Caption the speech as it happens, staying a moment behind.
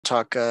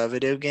talk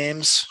video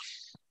games?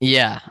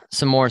 Yeah,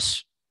 some more,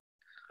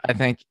 I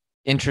think,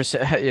 interest,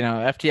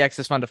 FTX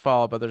is fun to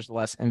follow, but there's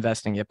less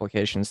investing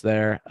implications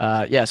there.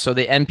 Yeah, so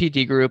the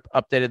NPD group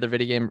updated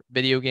their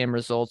video game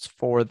results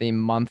for the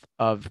month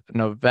of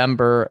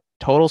November.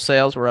 Total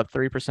sales were up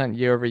 3%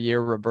 year over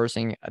year,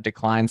 reversing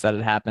declines that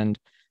had happened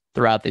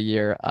throughout the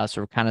year.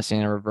 So we're kind of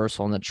seeing a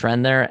reversal in the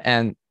trend there.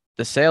 And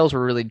the sales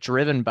were really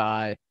driven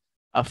by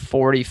a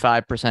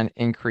 45%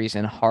 increase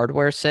in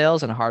hardware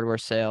sales, and hardware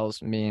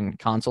sales mean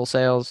console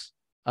sales.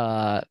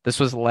 This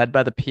was led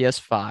by the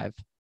PS5.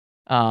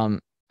 Um,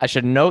 I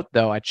should note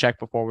though, I checked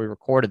before we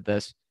recorded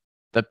this,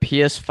 the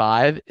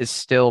PS5 is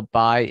still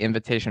by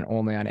invitation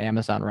only on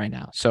Amazon right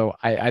now. So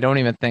I don't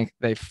even think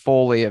they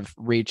fully have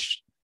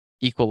reached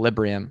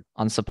equilibrium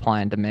on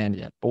supply and demand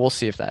yet, but we'll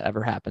see if that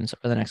ever happens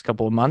over the next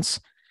couple of months.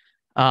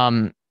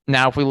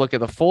 Now, if we look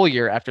at the full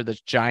year after this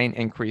giant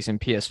increase in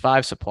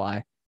PS5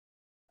 supply,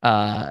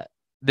 uh,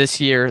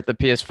 this year the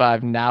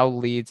PS5 now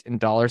leads in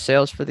dollar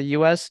sales for the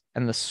US,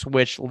 and the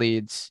Switch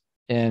leads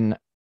in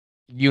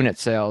unit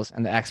sales,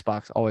 and the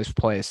Xbox always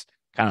placed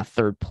kind of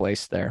third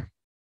place there.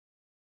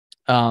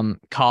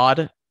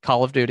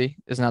 Call of Duty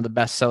is now the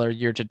best seller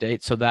year to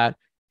date, so that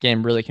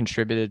game really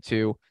contributed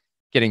to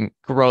getting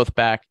growth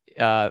back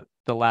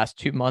the last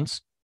 2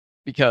 months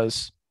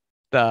because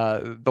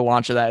the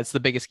launch of that, it's the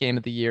biggest game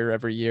of the year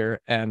every year,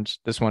 and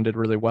this one did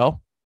really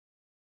well.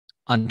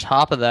 On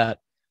top of that,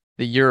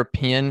 the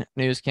European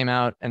news came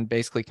out and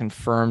basically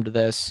confirmed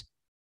this.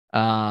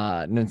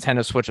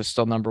 Nintendo Switch is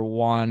still number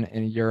one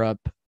in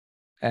Europe,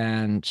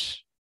 and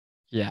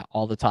yeah,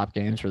 all the top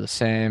games were the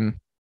same.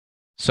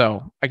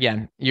 So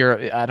again,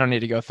 Europe, I don't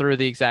need to go through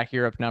the exact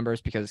Europe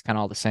numbers because it's kind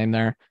of all the same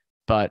there.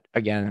 But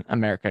again,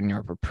 America and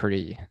Europe are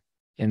pretty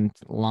in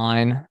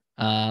line.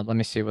 Let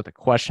me see what the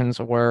questions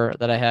were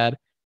that I had.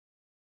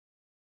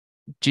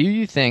 Do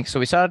you think so?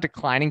 We saw a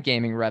decline in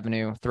gaming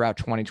revenue throughout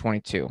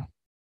 2022.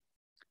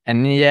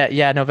 And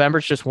yeah,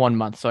 November's just 1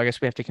 month. So I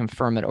guess we have to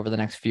confirm it over the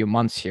next few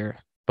months here.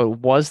 But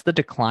was the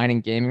decline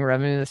in gaming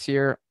revenue this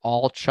year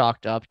all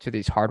chalked up to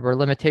these hardware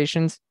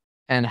limitations?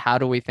 And how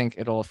do we think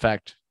it'll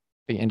affect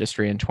the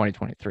industry in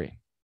 2023?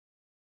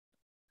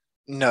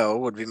 No,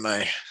 would be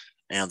my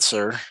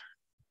answer.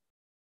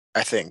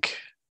 I think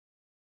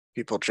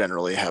people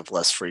generally have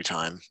less free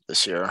time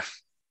this year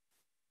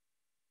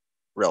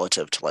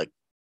relative to like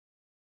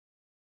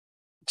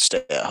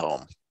stay at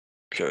home,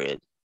 period.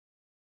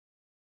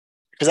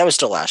 Because that was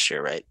still last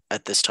year, right?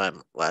 At this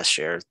time last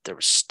year, there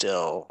was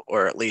still,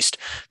 or at least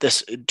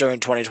this during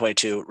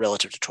 2022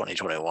 relative to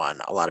 2021,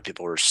 a lot of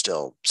people were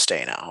still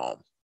staying at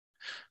home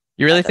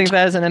You really at that think time.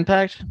 that has an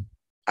impact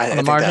on I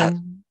the think that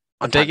margin?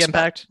 A on big time spent,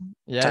 impact?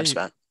 Yeah, time you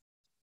spent.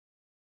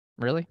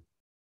 really?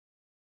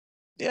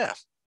 Yeah,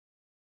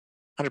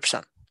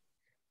 100%.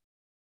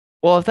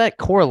 Well, if that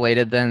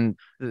correlated, then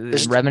the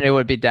There's revenue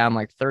would be down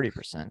like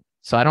 30%.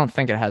 So I don't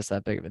think it has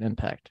that big of an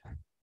impact.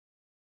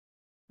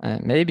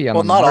 Maybe on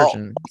well, the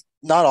margin.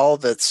 not all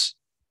of it's.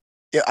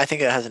 Yeah, I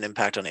think it has an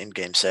impact on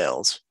in-game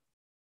sales,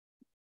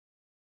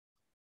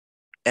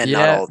 and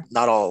Yeah.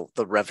 not all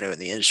the revenue in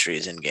the industry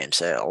is in-game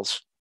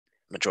sales.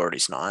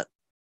 Majority's not,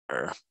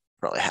 or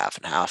probably half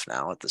and half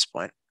now at this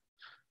point.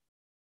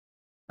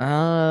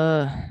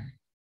 Uh,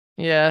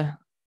 yeah.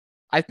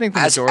 I think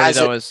the As majority as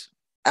though it is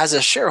as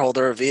a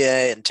shareholder of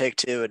EA and Take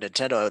Two and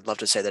Nintendo, I would love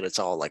to say that it's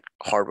all like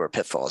hardware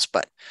pitfalls,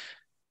 but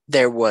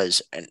there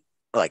was an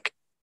like,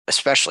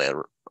 especially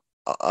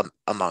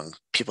among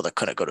people that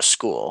couldn't go to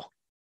school,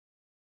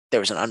 there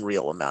was an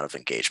unreal amount of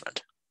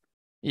engagement.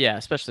 yeah,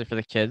 especially for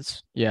the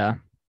kids. Yeah.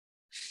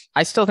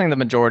 I still think the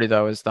majority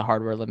though is the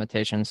hardware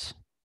limitations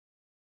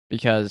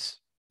because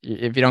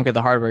if you don't get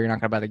the hardware, you're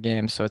not gonna buy the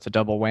game. So it's a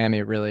double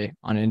whammy really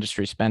on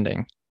industry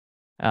spending.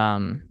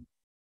 Um,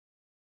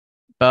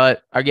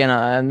 but again,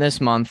 in this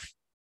month,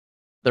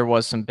 there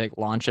was some big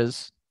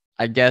launches.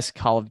 I guess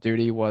Call of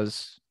Duty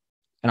was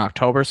in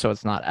October, so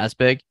it's not as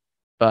big,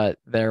 but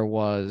there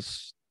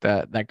was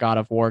that God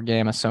of War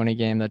game, a Sony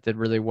game that did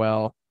really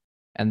well,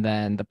 and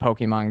then the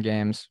Pokemon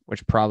games,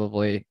 which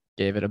probably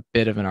gave it a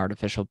bit of an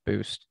artificial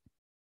boost.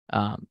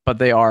 But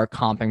they are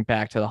comping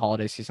back to the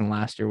holiday season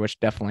last year, which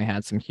definitely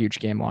had some huge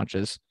game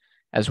launches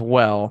as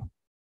well.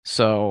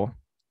 So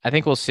I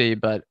think we'll see,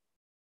 but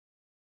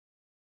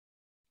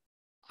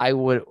I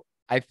would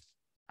I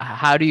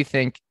how do you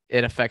think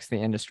it affects the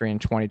industry in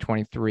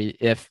 2023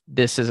 if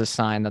this is a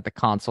sign that the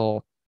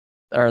console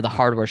or the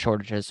hardware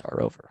shortages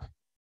are over?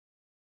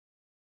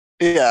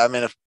 Yeah, I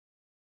mean,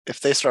 if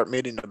they start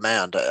meeting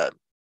demand, I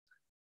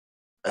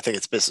think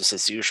it's business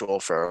as usual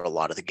for a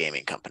lot of the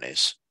gaming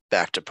companies.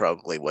 Back to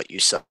probably what you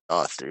saw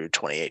through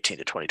 2018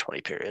 to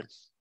 2020 period,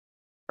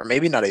 or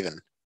maybe not even.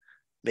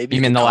 Maybe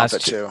You you mean could the comp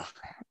it last to.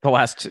 the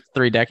last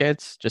 3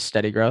 decades, just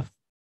steady growth?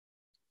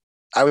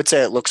 I would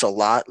say it looks a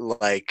lot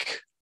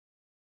like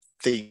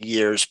the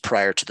years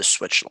prior to the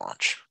Switch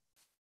launch.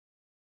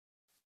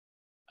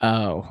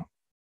 Oh,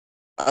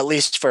 At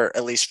least for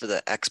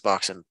the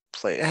Xbox and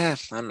play.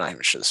 I'm not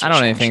even sure the I Switch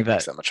don't even launch think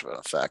makes that. that much of an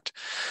effect.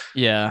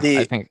 Yeah,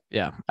 I The think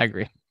yeah, I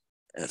agree.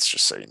 It's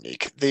just so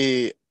unique.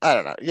 The I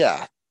don't know.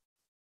 Yeah,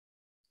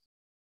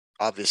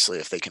 obviously,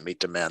 if they can meet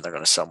demand, they're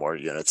going to sell more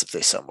units. If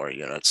they sell more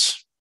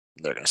units,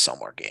 they're going to sell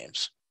more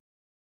games.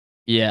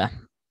 Yeah,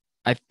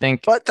 I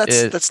think But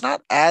it. that's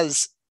not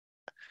as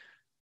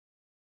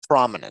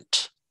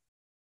prominent.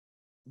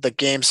 The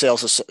game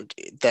sales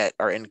that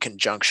are in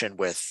conjunction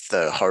with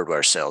the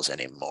hardware sales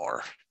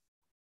anymore.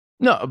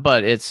 No,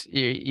 but it's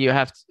you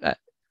have to,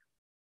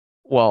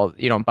 well,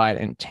 you don't buy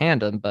it in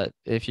tandem, but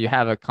if you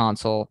have a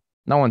console,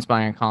 no one's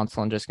buying a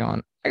console and just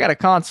going, I got a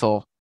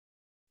console.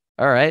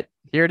 All right,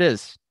 here it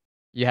is.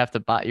 You have to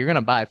buy, you're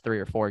gonna buy 3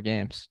 or 4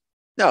 games.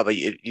 No, but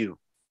you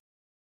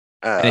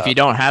And if you uh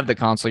don't have the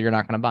console, you're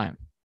not gonna buy them.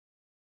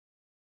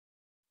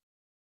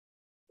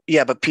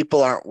 yeah, but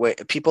people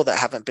that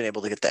haven't been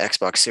able to get the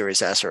Xbox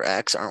Series S or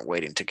X aren't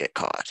waiting to get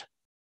caught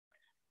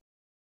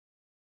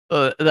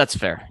That's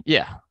fair.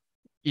 Yeah.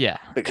 Yeah.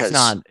 because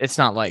It's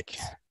not like,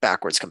 it's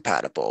backwards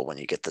compatible when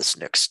you get this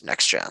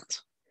next gen.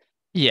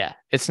 yeah,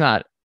 it's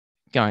not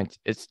going to,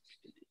 it's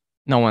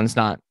no one's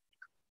not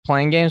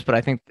playing games, but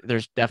I think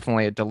there's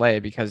definitely a delay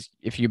because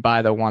if you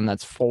buy the one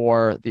that's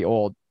for the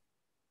old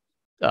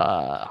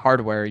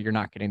hardware, you're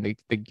not getting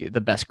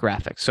the best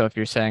graphics. So if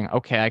you're saying,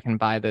 okay, I can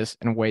buy this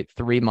and wait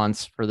 3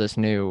 months for this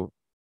new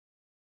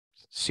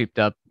souped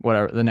up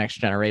whatever the next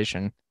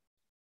generation,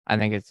 I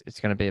think it's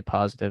going to be a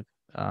positive.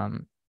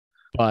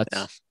 But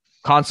Yeah.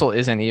 console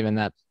isn't even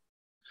that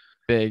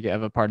big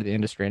of a part of the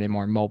industry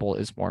anymore. Mobile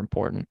is more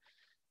important.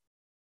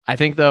 I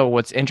think though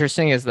what's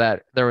interesting is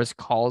that there was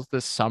calls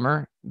this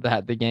summer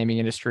that the gaming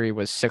industry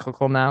was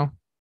cyclical now,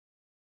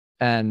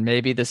 and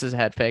maybe this is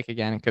head fake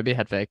again. It could be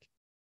head fake,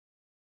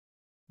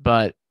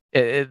 but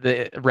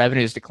the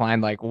revenues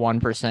declined like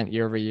 1%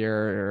 year over year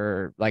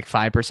or like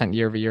 5%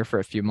 year over year for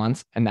a few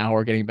months, and now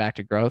we're getting back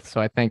to growth. So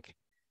I think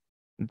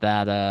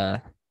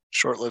that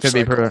Short-lived could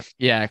be cycle.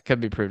 yeah, it could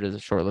be proved as a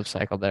short-lived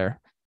cycle there.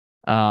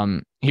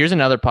 Here's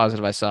another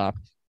positive I saw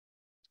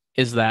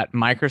is that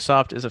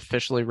Microsoft is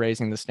officially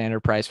raising the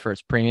standard price for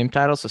its premium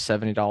titles to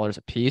 $70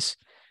 a piece.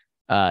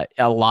 A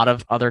lot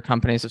of other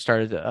companies have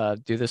started to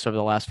do this over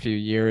the last few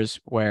years,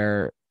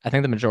 where I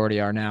think the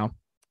majority are now.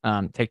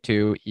 Take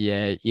Two,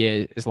 EA.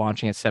 EA is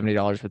launching at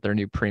 $70 with their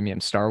new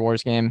premium Star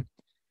Wars game.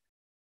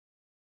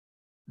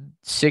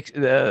 Six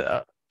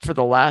for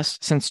the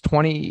last since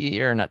 20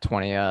 or not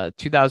 20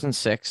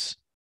 2006,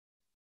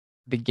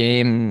 the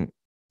game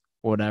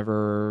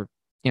whatever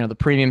the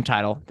premium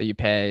title that you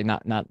pay,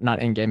 not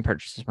in-game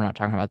purchases. We're not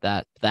talking about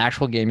that. The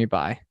actual game you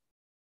buy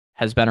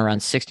has been around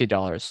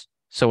 $60.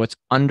 So it's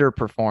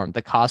underperformed.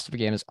 The cost of a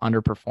game is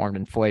underperformed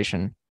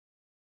inflation.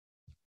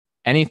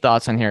 Any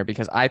thoughts on here?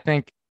 Because I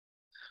think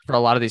for a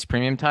lot of these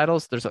premium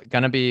titles, there's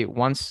going to be,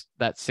 once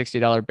that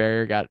 $60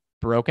 barrier got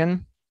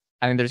broken,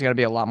 I think there's going to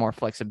be a lot more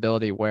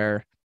flexibility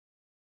where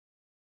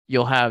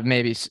you'll have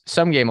maybe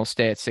some game will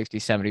stay at 60,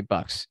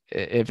 $70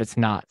 if it's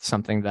not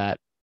something that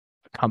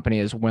a company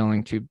is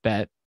willing to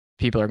bet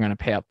people are going to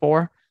pay up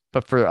for.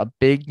 But for a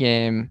big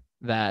game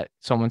that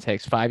someone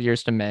takes 5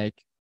 years to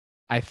make,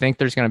 I think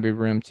there's going to be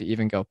room to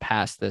even go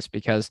past this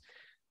because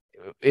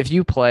if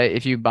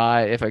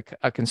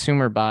a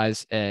consumer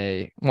buys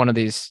one of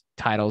these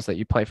titles that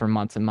you play for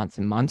months and months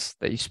and months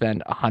that you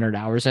spend 100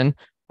 hours in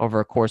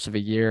over a course of a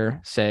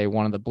year, say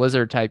one of the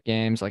Blizzard type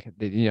games like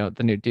the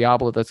new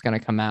Diablo that's going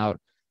to come out,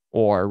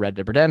 or Red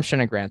Dead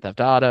Redemption and Grand Theft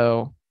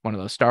Auto, one of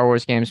those Star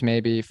Wars games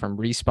maybe from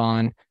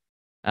Respawn.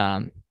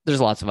 There's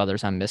lots of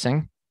others I'm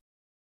missing.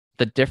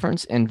 The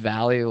difference in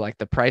value, like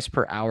the price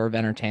per hour of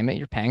entertainment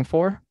you're paying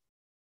for,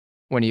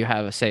 when you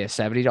have say a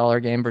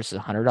 $70 game versus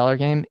a $100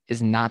 game,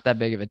 is not that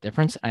big of a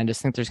difference. I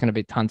just think there's going to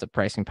be tons of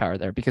pricing power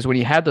there because when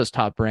you have those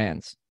top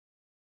brands,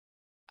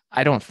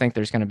 I don't think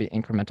there's going to be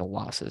incremental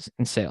losses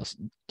in sales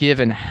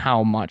given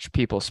how much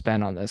people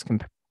spend on this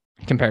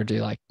compared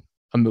to like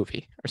a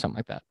movie or something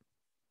like that.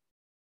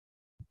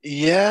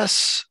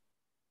 Yes.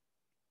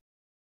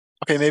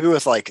 Okay, maybe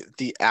with like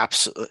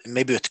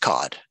maybe with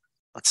COD,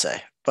 let's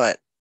say. But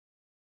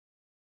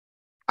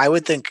I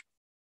would think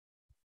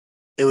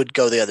it would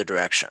go the other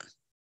direction.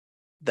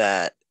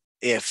 That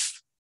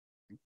if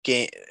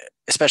game,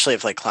 especially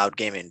if like cloud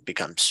gaming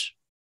becomes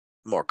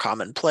more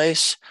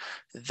commonplace,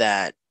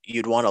 that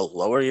you'd want to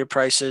lower your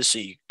prices so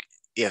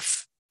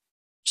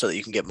that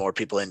you can get more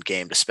people in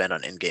game to spend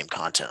on in-game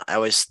content. I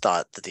always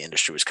thought that the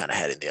industry was kind of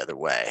heading the other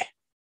way.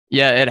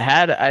 Yeah, it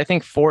had. I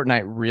think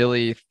Fortnite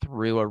really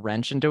threw a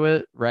wrench into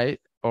it, right?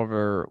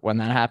 Over when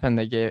that happened,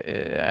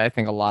 I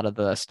think a lot of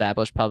the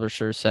established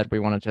publishers said we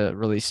wanted to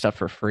release stuff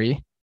for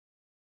free.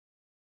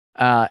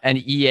 And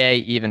EA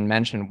even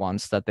mentioned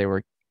once that they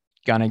were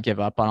gonna give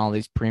up on all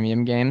these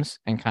premium games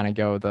and kind of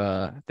go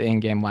the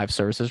in-game live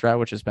services route,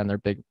 which has been their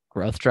big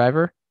growth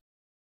driver.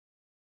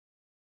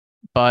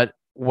 But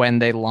when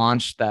they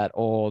launched that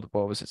old,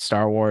 what was it,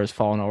 Star Wars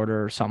Fallen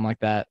Order or something like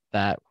that,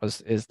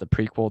 is the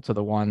prequel to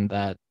the one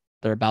that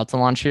they're about to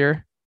launch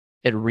here.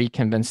 It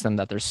reconvinced them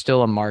that there's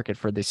still a market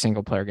for these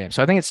single player games.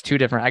 So I think it's two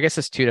different, I guess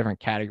it's two different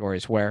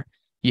categories where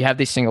you have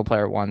these single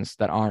player ones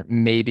that aren't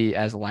maybe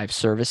as live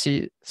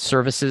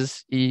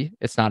services y.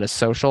 It's not as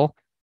social.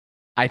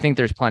 I think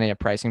there's plenty of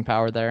pricing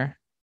power there.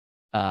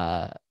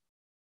 Uh,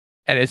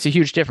 And it's a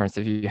huge difference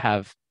if you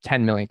have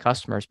 10 million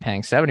customers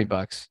paying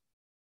 $70.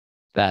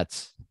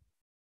 That's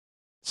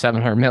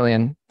 700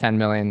 million, 10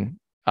 million,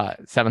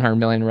 700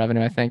 million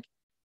revenue, I think.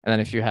 And then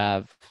if you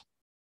have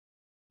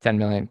 10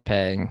 million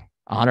paying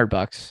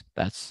 $100,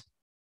 that's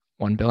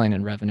 1 billion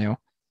in revenue.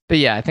 But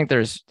yeah, I think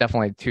there's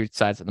definitely two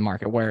sides of the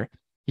market where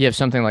you have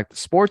something like the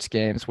sports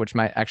games, which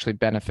might actually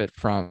benefit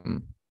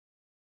from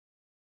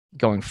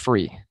going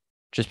free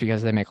just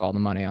because they make all the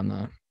money on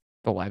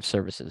the live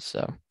services.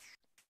 So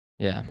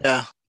yeah.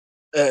 Yeah,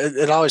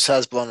 it always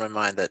has blown my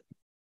mind that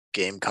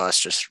game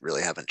costs just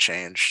really haven't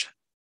changed.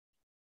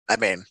 I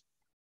mean,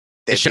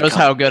 It shows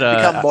how good they've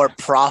become a more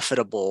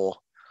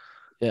profitable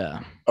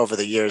yeah. over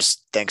the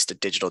years thanks to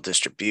digital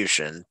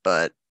distribution,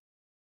 but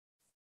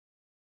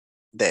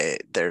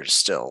they're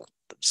still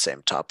the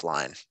same top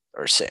line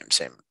or same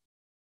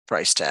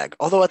price tag.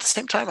 Although at the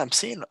same time, I'm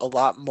seeing a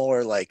lot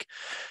more like,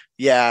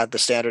 yeah, the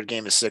standard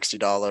game is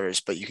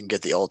 $60, but you can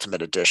get the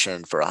ultimate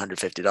edition for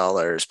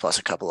 $150 plus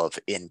a couple of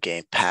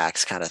in-game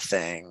packs kind of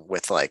thing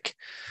with like,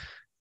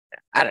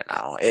 I don't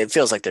know. It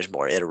feels like there's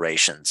more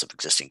iterations of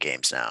existing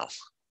games now.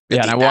 And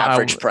Yeah, and the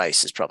average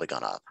price has probably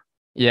gone up.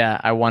 yeah,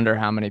 I wonder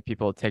how many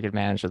people take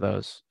advantage of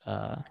those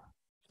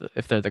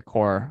if they're the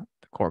core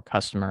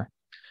customer.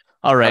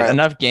 All All right, right,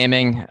 enough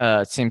gaming.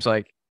 It seems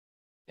like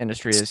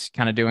industry is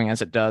kind of doing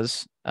as it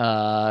does.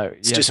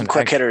 let's You do have some some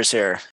quick hitters here.